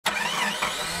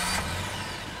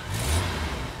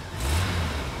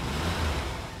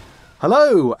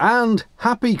Hello and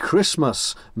happy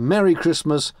Christmas, merry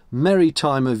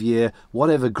time of year,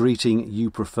 whatever greeting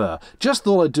you prefer. Just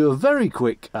thought I'd do a very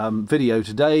quick video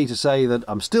today to say that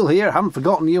I'm still here, haven't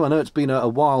forgotten you. I know it's been a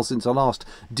while since I last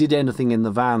did anything in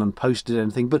the van and posted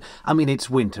anything, but I mean,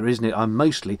 it's winter, isn't it? I'm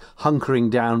mostly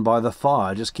hunkering down by the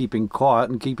fire, just keeping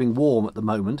quiet and keeping warm at the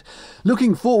moment.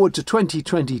 Looking forward to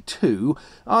 2022,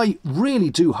 I really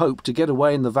do hope to get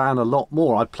away in the van a lot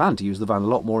more. I plan to use the van a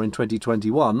lot more in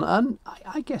 2021, and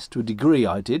I guess to a degree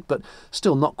I did, but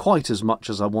still not quite as much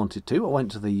as I wanted to. I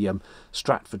went to the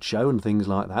Stratford show and things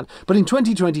like that. But in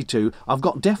 2022, I've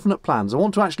got definite plans. I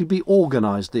want to actually be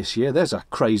organised this year. There's a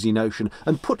crazy notion.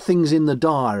 And put things in the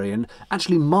diary and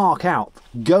actually mark out,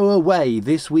 go away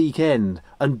this weekend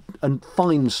and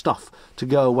find stuff to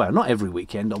go away. Not every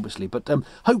weekend, obviously, but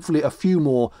hopefully a few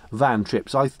more van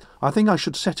trips. I think I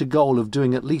should set a goal of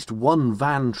doing at least one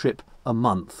van trip a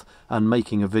month and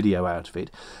making a video out of it.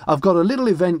 I've got a little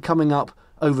event coming up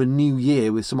over New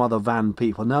Year with some other van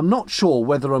people. Now, I'm not sure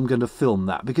whether I'm going to film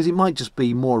that because it might just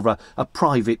be more of a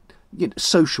private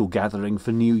social gathering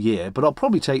for New Year, but I'll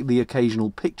probably take the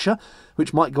occasional picture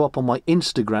which might go up on my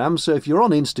Instagram. So if you're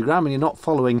on Instagram and you're not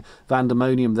following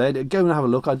Vandemonium there, go and have a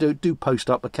look. I do post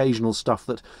up occasional stuff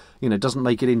that doesn't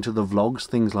make it into the vlogs,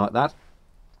 things like that.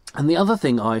 And the other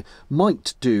thing I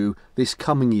might do this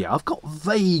coming year, I've got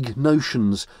vague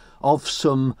notions of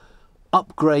some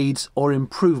upgrades or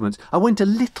improvements. I went a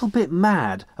little bit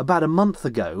mad about a month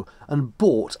ago and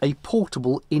bought a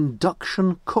portable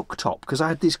induction cooktop because I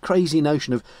had this crazy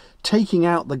notion of taking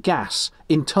out the gas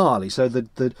entirely. So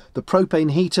the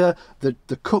propane heater, the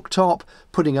cooktop,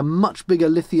 putting a much bigger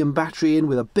lithium battery in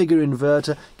with a bigger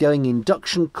inverter, going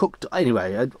induction cooktop.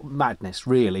 Anyway, madness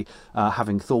really,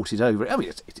 having thought it over. I mean,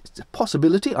 it's a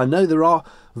possibility. I know there are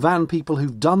van people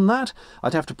who've done that.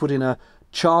 I'd have to put in a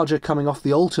charger coming off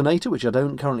the alternator, which I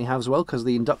don't currently have as well because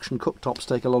the induction cooktops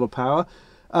take a lot of power.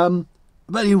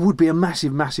 But it would be a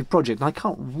massive project, and I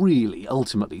can't really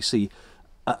ultimately see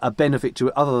a benefit to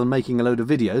it other than making a load of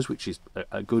videos, which is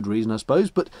a good reason, I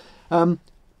suppose. But the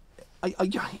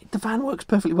van works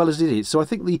perfectly well as it is, so I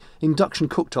think the induction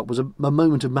cooktop was a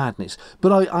moment of madness.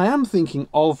 But I am thinking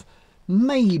of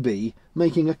maybe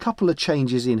making a couple of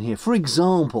changes in here. For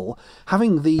example,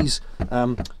 having these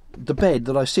the bed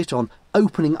that I sit on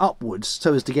opening upwards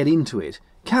so as to get into it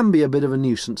can be a bit of a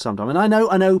nuisance sometimes. And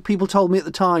I know people told me at the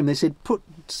time, they said put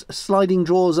sliding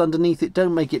drawers underneath it,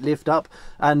 don't make it lift up.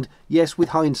 And yes, with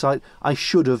hindsight, I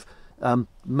should have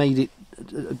made it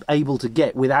able to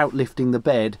get without lifting the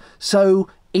bed. So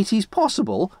it is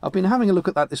possible, I've been having a look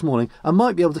at that this morning, I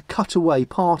might be able to cut away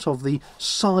part of the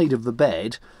side of the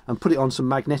bed and put it on some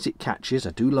magnetic catches.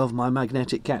 I do love my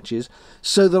magnetic catches,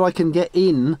 so that I can get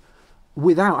in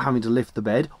without having to lift the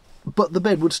bed, but the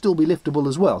bed would still be liftable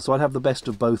as well, so I'd have the best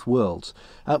of both worlds.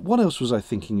 What else was I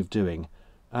thinking of doing?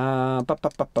 Idly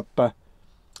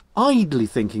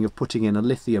thinking of putting in a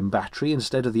lithium battery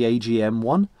instead of the AGM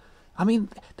one. I mean,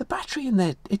 the battery in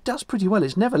there, it does pretty well.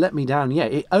 It's never let me down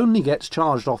yet. It only gets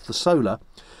charged off the solar.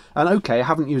 And okay, I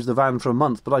haven't used the van for a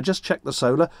month, but I just checked the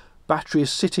solar. Battery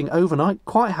is sitting overnight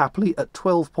quite happily at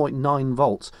 12.9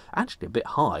 volts. Actually a bit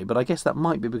high, but I guess that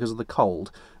might be because of the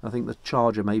cold. I think the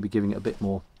charger may be giving it a bit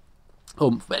more.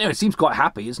 But anyway, it seems quite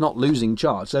happy. It's not losing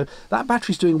charge. So that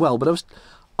battery's doing well, but I was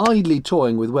idly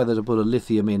toying with whether to put a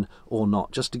lithium in or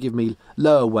not, just to give me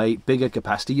lower weight, bigger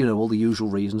capacity, all the usual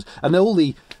reasons. And all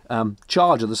the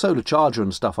charger, the solar charger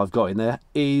and stuff I've got in there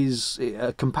is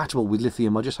compatible with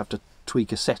lithium. I just have to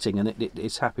tweak a setting and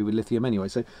it's happy with lithium anyway,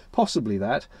 so possibly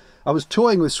that. I was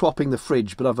toying with swapping the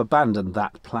fridge, but I've abandoned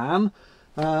that plan.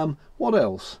 What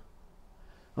else?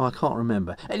 Oh, I can't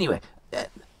remember. Anyway,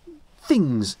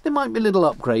 things. There might be little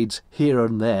upgrades here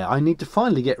and there. I need to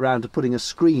finally get round to putting a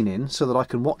screen in so that I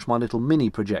can watch my little mini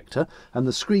projector, and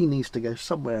the screen needs to go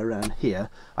somewhere around here.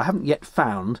 I haven't yet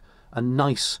found a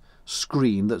nice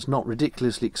screen that's not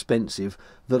ridiculously expensive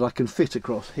that I can fit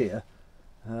across here,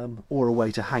 or a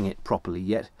way to hang it properly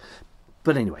yet.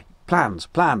 But anyway, plans.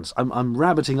 I'm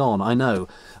rabbiting on, I know.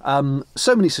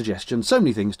 So many suggestions, so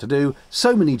many things to do,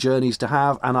 so many journeys to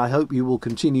have, and I hope you will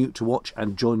continue to watch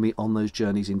and join me on those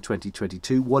journeys in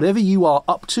 2022. Whatever you are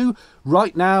up to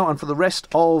right now and for the rest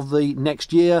of the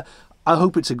next year, I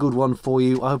hope it's a good one for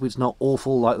you. I hope it's not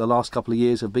awful like the last couple of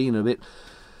years have been, a bit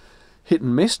hit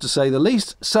and miss to say the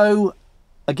least. So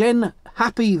again,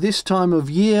 happy this time of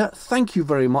year. Thank you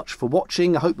very much for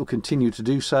watching. I hope you'll continue to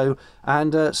do so,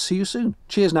 and see you soon.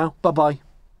 Cheers now. Bye-bye.